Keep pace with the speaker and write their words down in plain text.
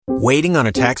Waiting on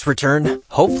a tax return?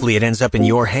 Hopefully it ends up in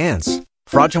your hands.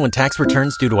 Fraudulent tax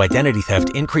returns due to identity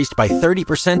theft increased by 30%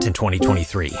 in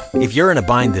 2023. If you're in a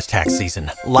bind this tax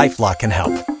season, LifeLock can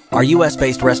help. Our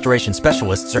U.S.-based restoration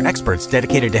specialists are experts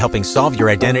dedicated to helping solve your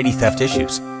identity theft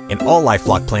issues. And all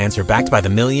LifeLock plans are backed by the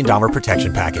 $1 Million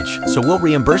Protection Package. So we'll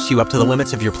reimburse you up to the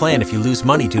limits of your plan if you lose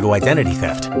money due to identity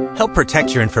theft. Help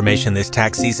protect your information this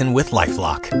tax season with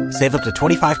LifeLock. Save up to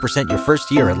 25% your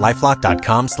first year at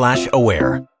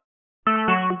LifeLock.com/aware.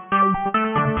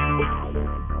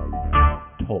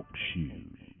 Talk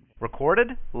shoes.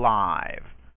 Recorded live.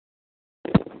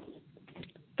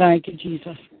 Thank you,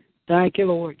 Jesus. Thank you,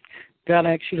 Lord. God,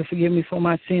 I ask you to forgive me for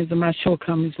my sins and my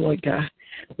shortcomings, Lord God.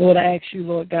 Lord, I ask you,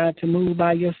 Lord God, to move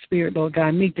by your spirit, Lord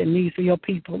God. Meet the needs of your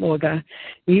people, Lord God.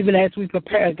 Even as we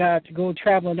prepare, God, to go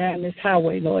travel down this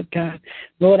highway, Lord God.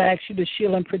 Lord, I ask you to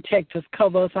shield and protect us.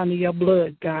 Cover us under your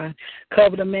blood, God.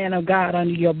 Cover the man of God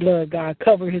under your blood, God.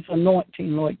 Cover his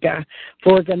anointing, Lord God.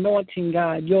 For his anointing,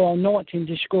 God, your anointing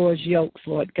destroys yokes,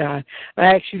 Lord God.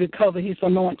 I ask you to cover his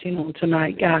anointing on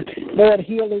tonight, God. Lord,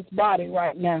 heal his body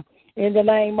right now. In the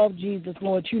name of Jesus,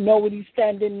 Lord, you know what he's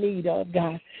standing in need of,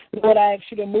 God. Lord, I ask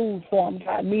you to move for him,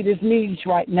 God. Meet his needs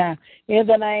right now. In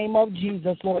the name of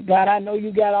Jesus, Lord God, I know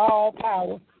you got all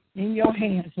power in your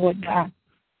hands, Lord God.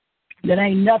 There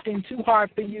ain't nothing too hard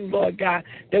for you, Lord God.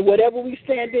 That whatever we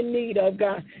stand in need of,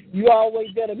 God, you always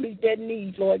better meet that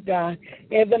need, Lord God.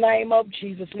 In the name of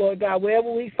Jesus, Lord God,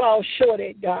 wherever we fall short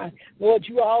at, God, Lord,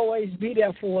 you always be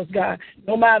there for us, God.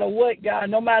 No matter what,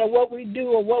 God, no matter what we do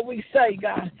or what we say,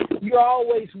 God, you're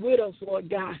always with us, Lord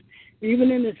God.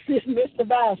 Even in the midst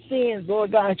of our sins,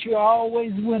 Lord God, you're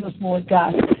always with us, Lord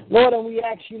God. Lord, and we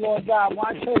ask you, Lord God,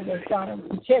 watch over us, God, and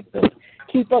protect us.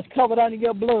 Keep us covered under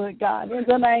your blood, God. In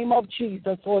the name of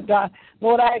Jesus, Lord God.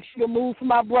 Lord, I ask you to move for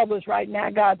my brothers right now,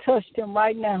 God. Touch them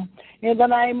right now. In the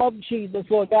name of Jesus,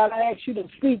 Lord God, I ask you to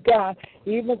speak, God,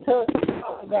 even to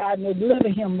God, and deliver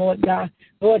him, Lord God.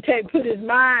 Lord, put his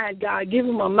mind, God. Give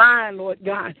him a mind, Lord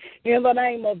God. In the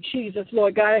name of Jesus,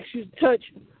 Lord God, I ask you to touch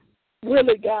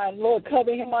Willie, God, Lord,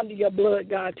 cover him under your blood,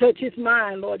 God. Touch his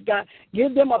mind, Lord God.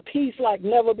 Give them a peace like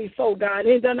never before, God.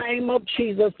 In the name of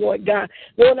Jesus, Lord God.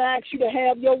 Lord, I ask you to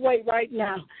have your way right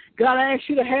now. God, I ask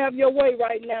you to have your way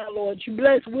right now, Lord. You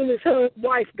bless Willie's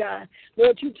wife, God.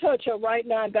 Lord, you touch her right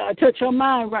now, God. Touch her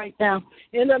mind right now.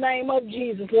 In the name of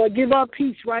Jesus, Lord, give her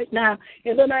peace right now.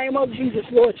 In the name of Jesus,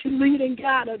 Lord, you lead and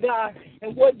guide her, God,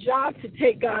 and what job to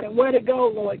take, God, and where to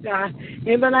go, Lord God.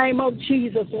 In the name of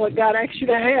Jesus, Lord God, I ask you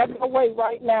to have your way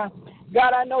right now.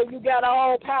 God, I know you got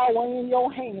all power in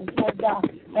your hands, Lord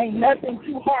God. Ain't nothing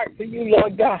too hard for you,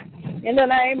 Lord God. In the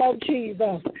name of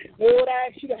Jesus, Lord, I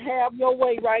ask you to have your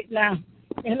way right now.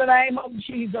 In the name of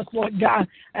Jesus, Lord God,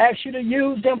 I ask you to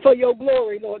use them for your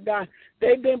glory, Lord God.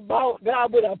 They've been bought,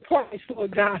 God, with a price,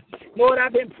 Lord God. Lord,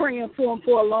 I've been praying for them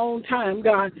for a long time,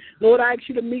 God. Lord, I ask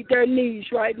you to meet their needs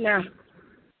right now.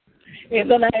 In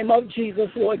the name of Jesus,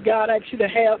 Lord God, I ask you to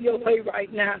have your way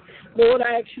right now. Lord,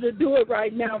 I ask you to do it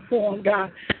right now for them,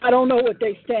 God. I don't know what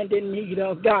they stand in need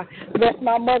of, God. Bless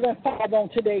my mother and father on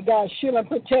today, God. Shield and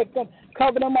protect them.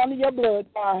 Cover them under your blood,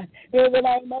 God. In the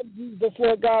name of Jesus,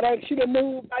 Lord God, I ask you to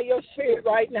move by your spirit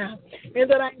right now. In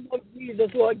the name of Jesus,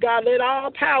 Lord God, let all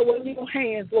power in your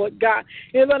hands, Lord God.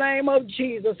 In the name of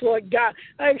Jesus, Lord God,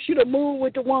 I ask you to move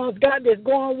with the ones, God, that's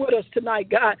going with us tonight,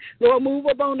 God. Lord, move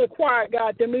up on the choir,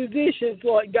 God, the musicians,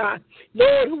 Lord God.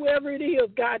 Lord, whoever it is,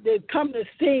 God, that come to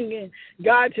sing and,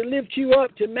 God, to lift you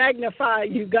up, to magnify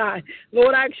you, God.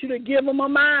 Lord, I ask you to give them a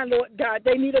mind, Lord God.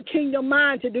 They need a kingdom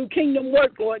mind to do kingdom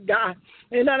work, Lord God.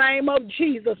 In the name of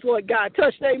Jesus, Lord God,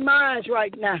 touch their minds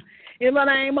right now. In the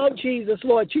name of Jesus,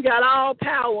 Lord, you got all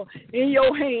power in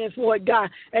your hands, Lord God.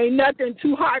 Ain't nothing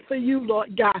too hard for you,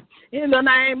 Lord God. In the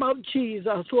name of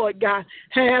Jesus, Lord God,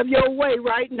 have your way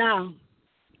right now.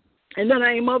 In the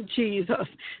name of Jesus,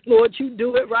 Lord, you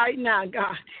do it right now,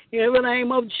 God. In the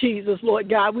name of Jesus, Lord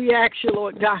God, we ask you,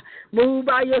 Lord God, move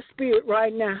by your spirit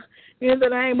right now. In the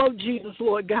name of Jesus,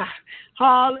 Lord God.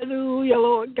 Hallelujah,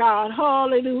 Lord God.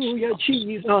 Hallelujah,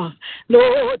 Jesus.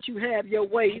 Lord, you have your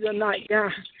way tonight,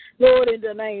 God. Lord, in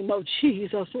the name of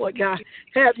Jesus, Lord God,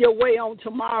 have your way on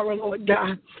tomorrow, Lord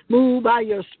God. Move by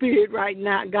your spirit right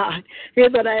now, God.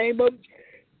 In the name of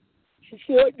Jesus,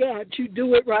 Lord God, you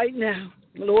do it right now.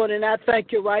 Lord, and I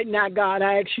thank you right now, God.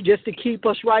 I ask you just to keep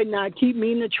us right now. Keep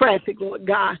me in the traffic, Lord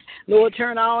God. Lord,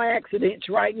 turn all accidents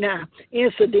right now.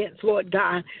 Incidents, Lord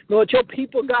God. Lord, your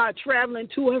people, God, traveling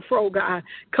to and fro, God.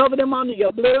 Cover them under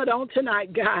your blood on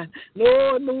tonight, God.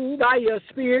 Lord, move by your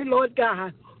spirit, Lord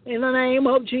God. In the name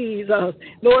of Jesus.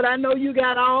 Lord, I know you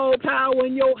got all power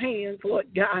in your hands, Lord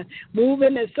God. Move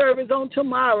in the service on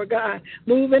tomorrow, God.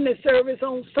 Move in the service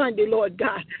on Sunday, Lord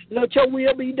God. Let your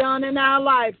will be done in our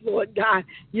life, Lord God.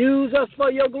 Use us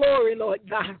for your glory, Lord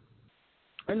God.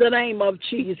 In the name of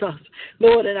Jesus,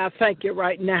 Lord, and I thank you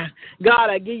right now. God,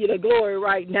 I give you the glory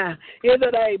right now. In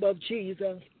the name of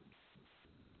Jesus.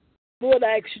 Lord,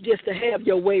 I ask you just to have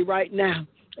your way right now.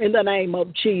 In the name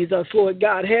of Jesus, Lord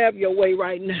God, have your way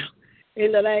right now.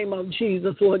 In the name of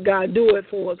Jesus, Lord God, do it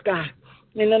for us, God.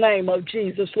 In the name of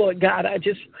Jesus, Lord God, I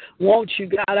just want you,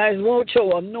 God. I just want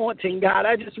your anointing, God.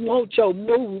 I just want your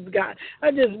move, God.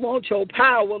 I just want your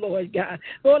power, Lord God.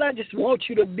 Lord, I just want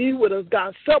you to be with us,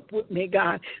 God. Sup with me,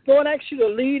 God. Lord, I ask you to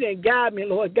lead and guide me,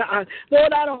 Lord God.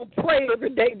 Lord, I don't pray every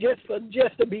day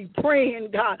just to be praying,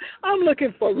 God. I'm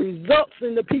looking for results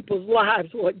in the people's lives,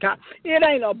 Lord God. It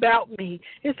ain't about me.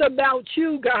 It's about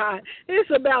you, God. It's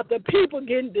about the people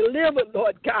getting delivered,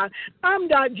 Lord God. I'm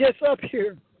not just up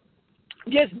here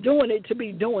just doing it to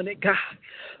be doing it, God.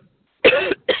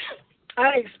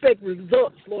 I expect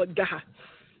results, Lord God,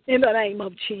 in the name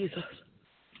of Jesus.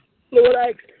 Lord,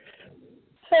 I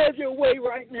have your way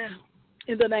right now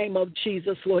in the name of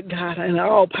Jesus, Lord God, and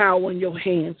all power in your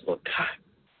hands, Lord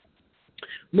God.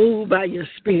 Move by your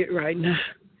spirit right now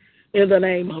in the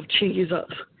name of Jesus.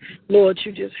 Lord,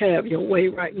 you just have your way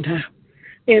right now.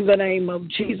 In the name of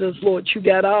Jesus, Lord, you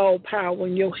got all power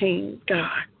in your hands, God.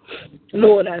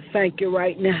 Lord, I thank you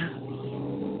right now.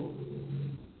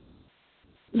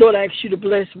 Lord, I ask you to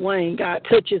bless Wayne, God.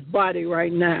 Touch his body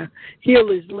right now. Heal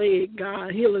his leg,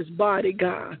 God. Heal his body,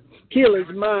 God. Heal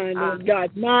his mind, Lord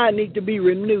God. Mind needs to be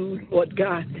renewed, Lord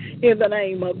God. In the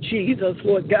name of Jesus,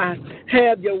 Lord God.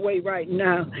 Have your way right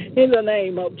now. In the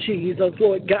name of Jesus,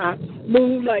 Lord God.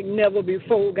 Move like never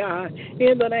before, God.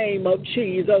 In the name of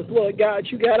Jesus, Lord God.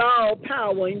 You got all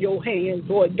power in your hands,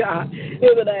 Lord God.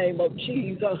 In the name of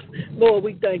Jesus. Lord,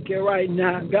 we thank you right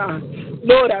now, God.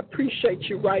 Lord, I appreciate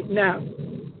you right now.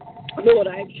 Lord,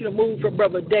 I ask you to move for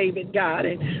Brother David, God,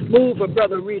 and move for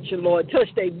Brother Richard, Lord. Touch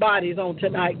their bodies on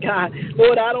tonight, God.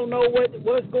 Lord, I don't know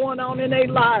what's going on in their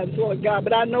lives, Lord God,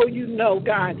 but I know you know,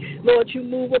 God. Lord, you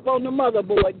move up on the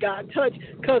motherboard, God. Touch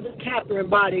Cousin Catherine's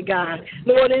body, God.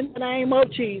 Lord, in the name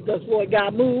of Jesus, Lord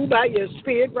God, move by your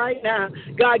spirit right now.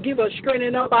 God, give us strength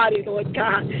in our body, Lord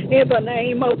God. In the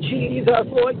name of Jesus,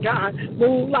 Lord God,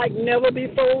 move like never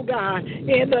before, God.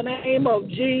 In the name of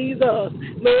Jesus,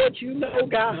 Lord, you know,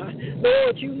 God.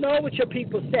 Lord, you know what your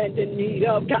people stand in need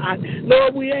of, God.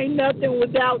 Lord, we ain't nothing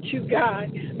without you,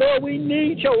 God. Lord, we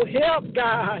need your help,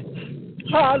 God.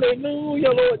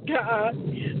 Hallelujah, Lord God.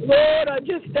 Lord, I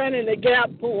just stand in the gap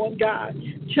for them, God.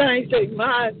 Change their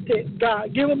mindset,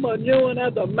 God. Give them a new and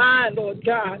other mind, Lord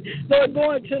God. Lord,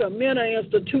 going to the mental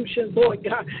institutions, Lord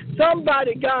God.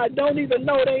 Somebody, God, don't even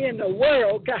know they in the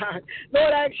world, God.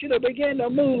 Lord, I ask you to begin to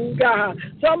move, God.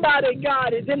 Somebody,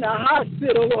 God, is in the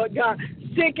hospital, Lord God.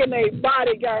 Sick in their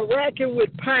body, God, racking with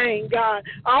pain, God,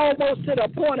 almost to the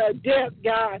point of death,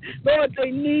 God. Lord,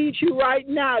 they need you right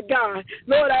now, God.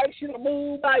 Lord, I ask you to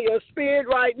move by your spirit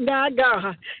right now,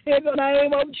 God, in the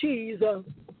name of Jesus.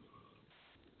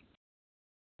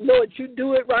 Lord, you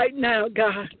do it right now,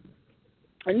 God.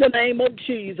 In the name of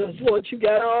Jesus, Lord, you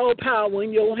got all power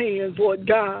in your hands, Lord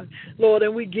God. Lord,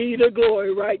 and we give you the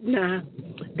glory right now.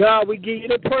 God, we give you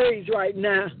the praise right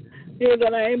now. In the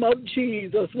name of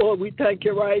Jesus, Lord, we thank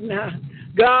you right now.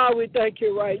 God, we thank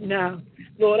you right now.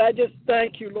 Lord, I just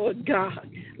thank you, Lord God.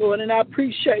 Lord, and I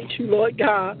appreciate you, Lord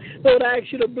God. Lord, I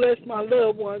ask you to bless my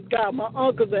loved ones, God, my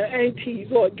uncles and aunties,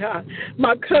 Lord God,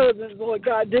 my cousins, Lord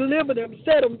God. Deliver them,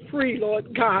 set them free,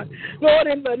 Lord God. Lord,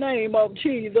 in the name of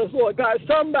Jesus, Lord God,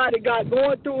 somebody, God,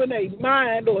 going through in their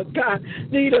mind, Lord God,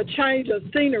 need a change of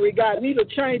scenery, God, need a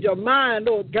change of mind,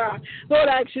 Lord God. Lord,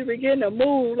 I ask you to begin to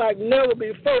move like never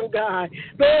before, God.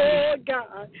 Lord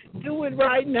God, do it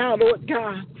right now, Lord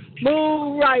God.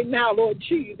 Move right now, Lord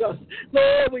Jesus.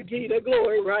 Lord, we give you the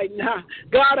glory right now.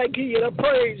 God, I give you the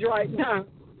praise right now.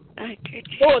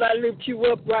 Lord, I lift you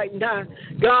up right now,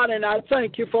 God, and I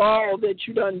thank you for all that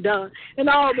you done and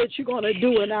all that you're going to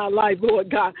do in our life, Lord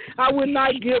God. I will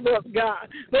not give up, God.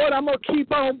 Lord, I'm going to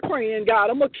keep on praying, God.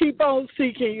 I'm going to keep on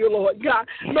seeking you, Lord God.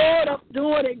 Lord, I'm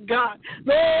doing it, God.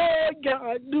 Lord,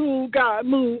 God, do, God,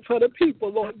 move for the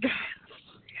people, Lord God.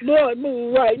 Lord,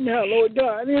 move right now, Lord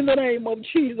God, in the name of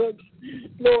Jesus.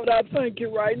 Lord, I thank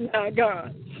you right now,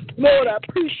 God. Lord, I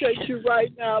appreciate you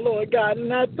right now, Lord God,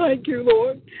 and I thank you,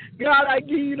 Lord. God, I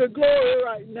give you the glory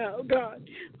right now, God.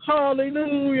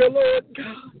 Hallelujah, Lord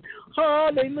God.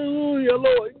 Hallelujah,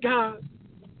 Lord God.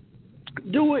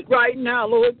 Do it right now,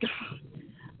 Lord God.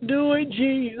 Do it,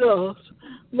 Jesus.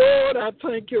 Lord, I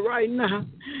thank you right now.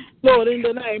 Lord, in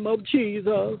the name of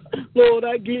Jesus, Lord,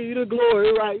 I give you the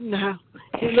glory right now.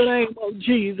 In the name of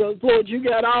Jesus, Lord, you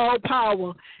got all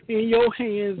power in your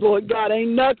hands, Lord God.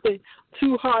 Ain't nothing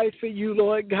too hard for you,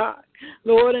 Lord God.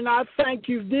 Lord, and I thank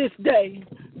you this day,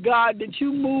 God, that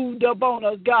you moved up on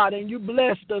us, God, and you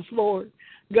blessed us, Lord.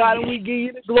 God, and we give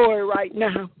you the glory right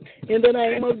now. In the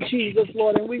name of Jesus,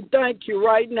 Lord, and we thank you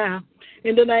right now.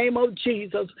 In the name of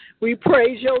Jesus, we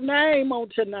praise your name on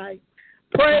tonight.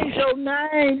 Praise your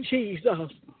name,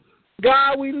 Jesus.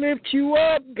 God, we lift you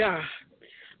up, God.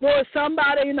 Lord,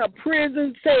 somebody in a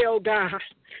prison cell, God.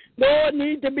 Lord,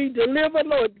 need to be delivered,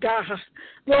 Lord God.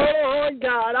 Lord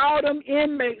God, all them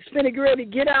inmates finna get ready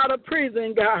to get out of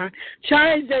prison, God.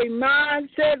 Change their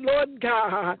mindset, Lord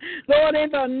God. Lord, in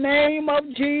the name of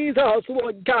Jesus,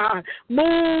 Lord God.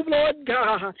 Move, Lord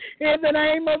God. In the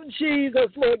name of Jesus,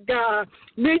 Lord God.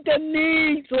 Meet the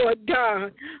needs, Lord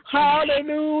God.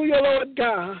 Hallelujah, Lord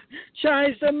God.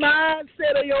 Change the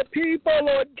mindset of your people,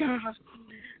 Lord God.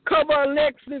 Cover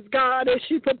Alexis, God, as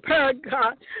she prepared,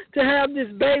 God, to have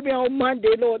this baby on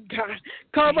Monday, Lord God.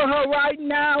 Cover her right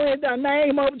now in the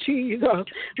name of Jesus.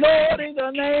 Lord, in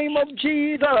the name of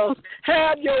Jesus,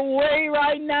 have your way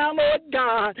right now, Lord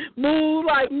God. Move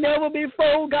like never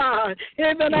before, God,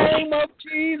 in the name of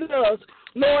Jesus.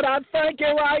 Lord, I thank you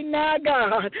right now,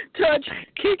 God. Touch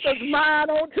Keisha's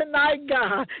mind on tonight,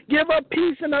 God. Give her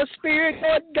peace in her spirit,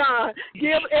 Lord God.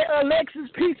 Give Alexis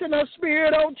peace in her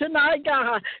spirit on tonight,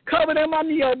 God. Cover them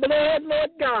under your blood,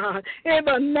 Lord God. In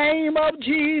the name of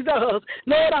Jesus.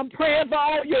 Lord, I'm praying for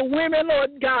all your women,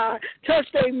 Lord God. Touch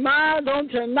their minds on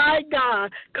tonight, God.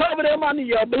 Cover them under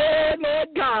your blood, Lord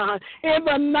God. In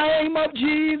the name of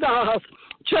Jesus.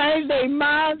 Change their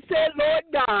mindset, Lord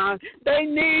God. They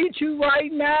need you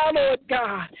right now, Lord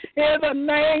God. In the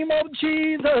name of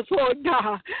Jesus, Lord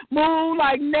God. Move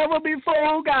like never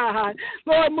before, God.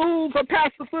 Lord, move for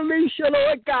Pastor Felicia,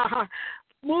 Lord God.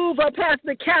 Move for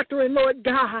Pastor Catherine, Lord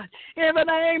God. In the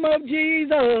name of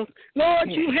Jesus. Lord,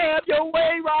 you have your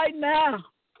way right now.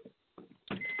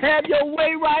 Have your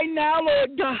way right now,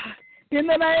 Lord God. In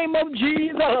the name of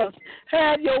Jesus.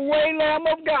 Have your way, Lamb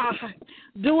of God.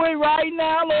 Do it right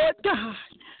now, Lord God.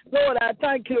 Lord, I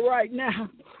thank you right now.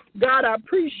 God, I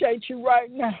appreciate you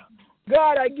right now.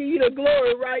 God, I give you the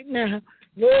glory right now.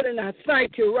 Lord, and I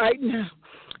thank you right now.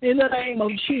 In the name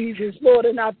of Jesus, Lord,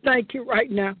 and I thank you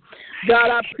right now. God,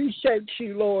 I appreciate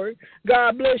you, Lord.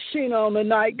 God, bless Sheena on the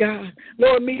night, God.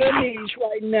 Lord, meet her needs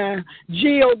right now.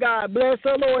 Jill, God, bless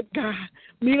her, Lord God.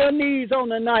 Meet her needs on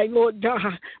the night, Lord God.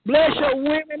 Bless your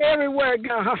women everywhere,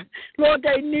 God. Lord,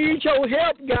 they need your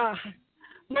help, God.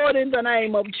 Lord, in the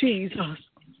name of Jesus.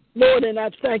 Lord, and I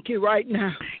thank you right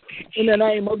now. In the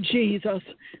name of Jesus.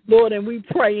 Lord, and we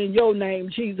pray in your name,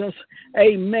 Jesus.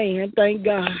 Amen. Thank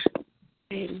God.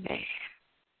 Amen.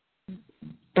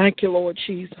 Thank you, Lord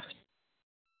Jesus.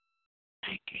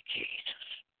 Thank you, Jesus.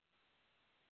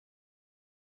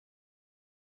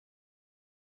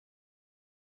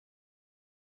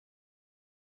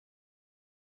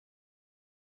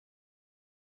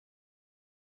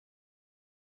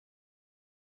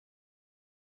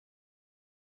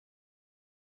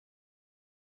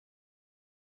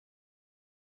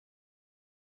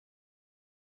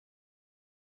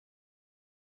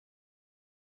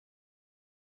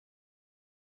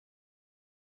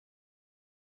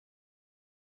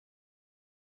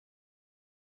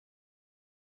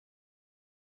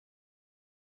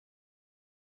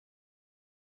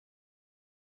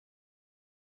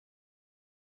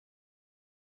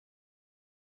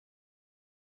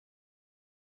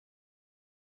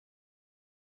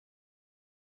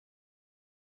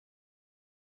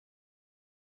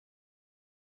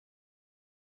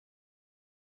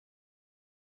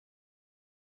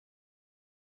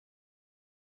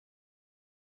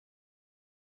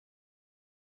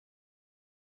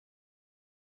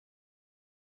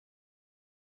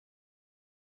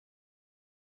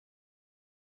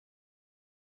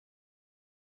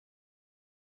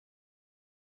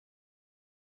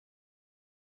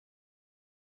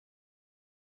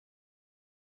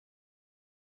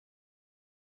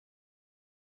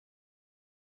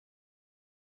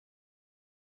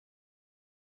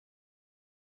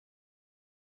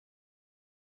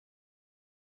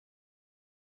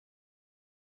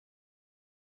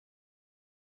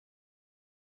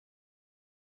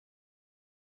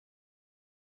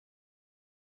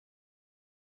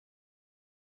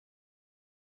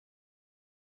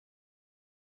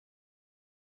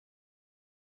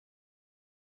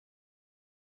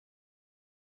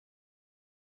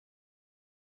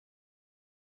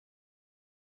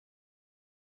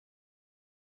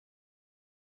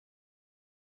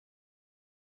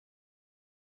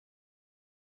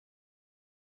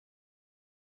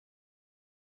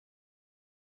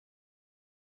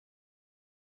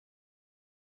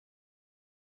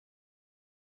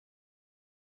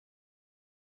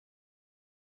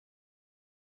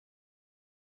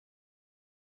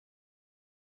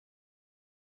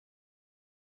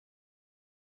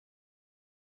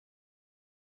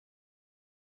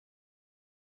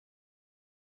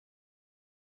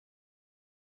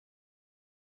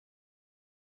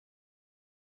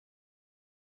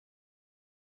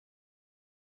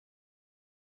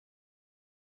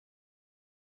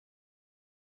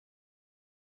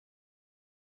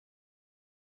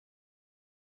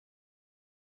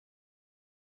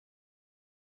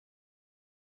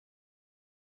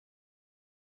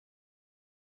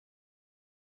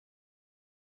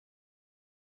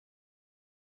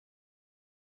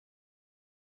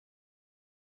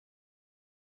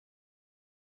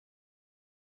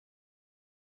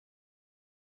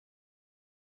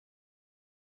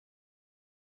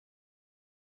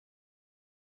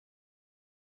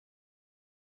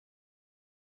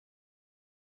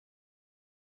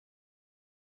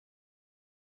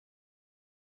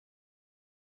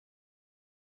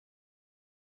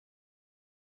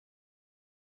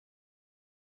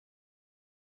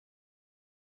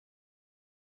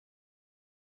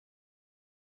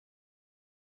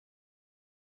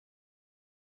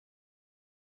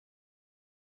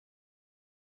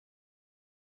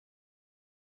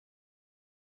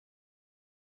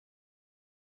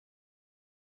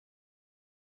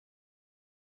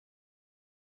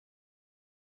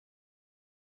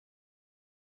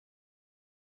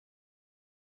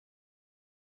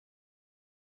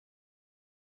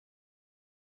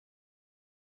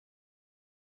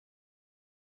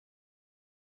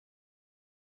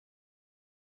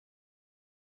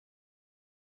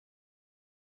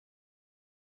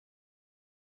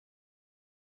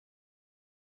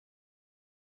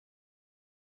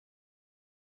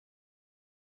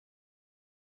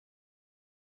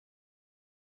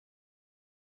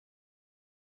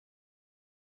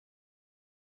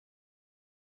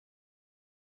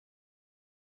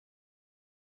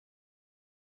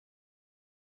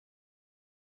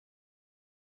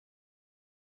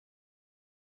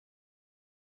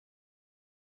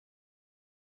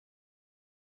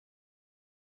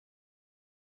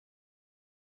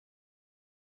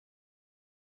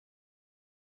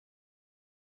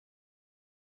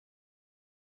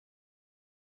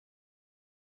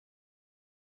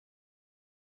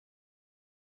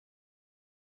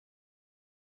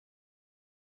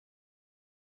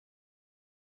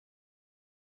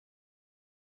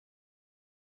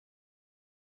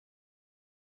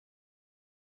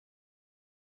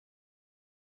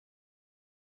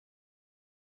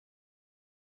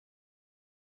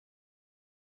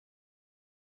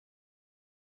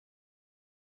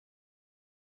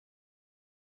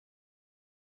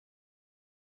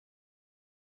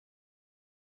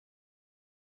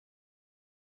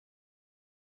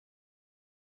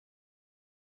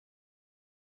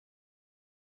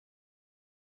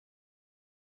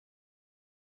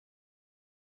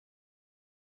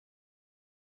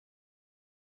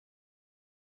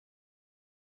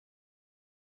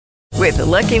 With the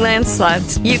Lucky Land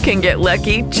Slots, you can get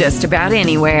lucky just about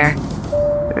anywhere.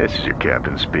 This is your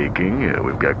captain speaking.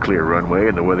 We've got clear runway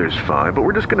and the weather's fine, but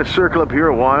we're just going to circle up here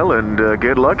a while and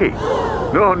get lucky.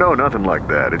 No, nothing like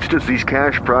that. It's just these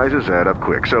cash prizes add up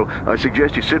quick. So I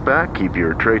suggest you sit back, keep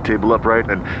your tray table upright,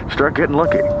 and start getting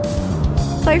lucky.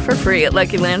 Play for free at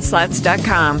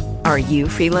LuckyLandSlots.com. Are you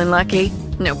feeling lucky?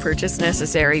 No purchase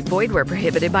necessary. Void where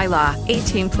prohibited by law.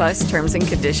 18+ terms and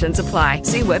conditions apply.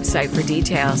 See website for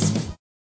details.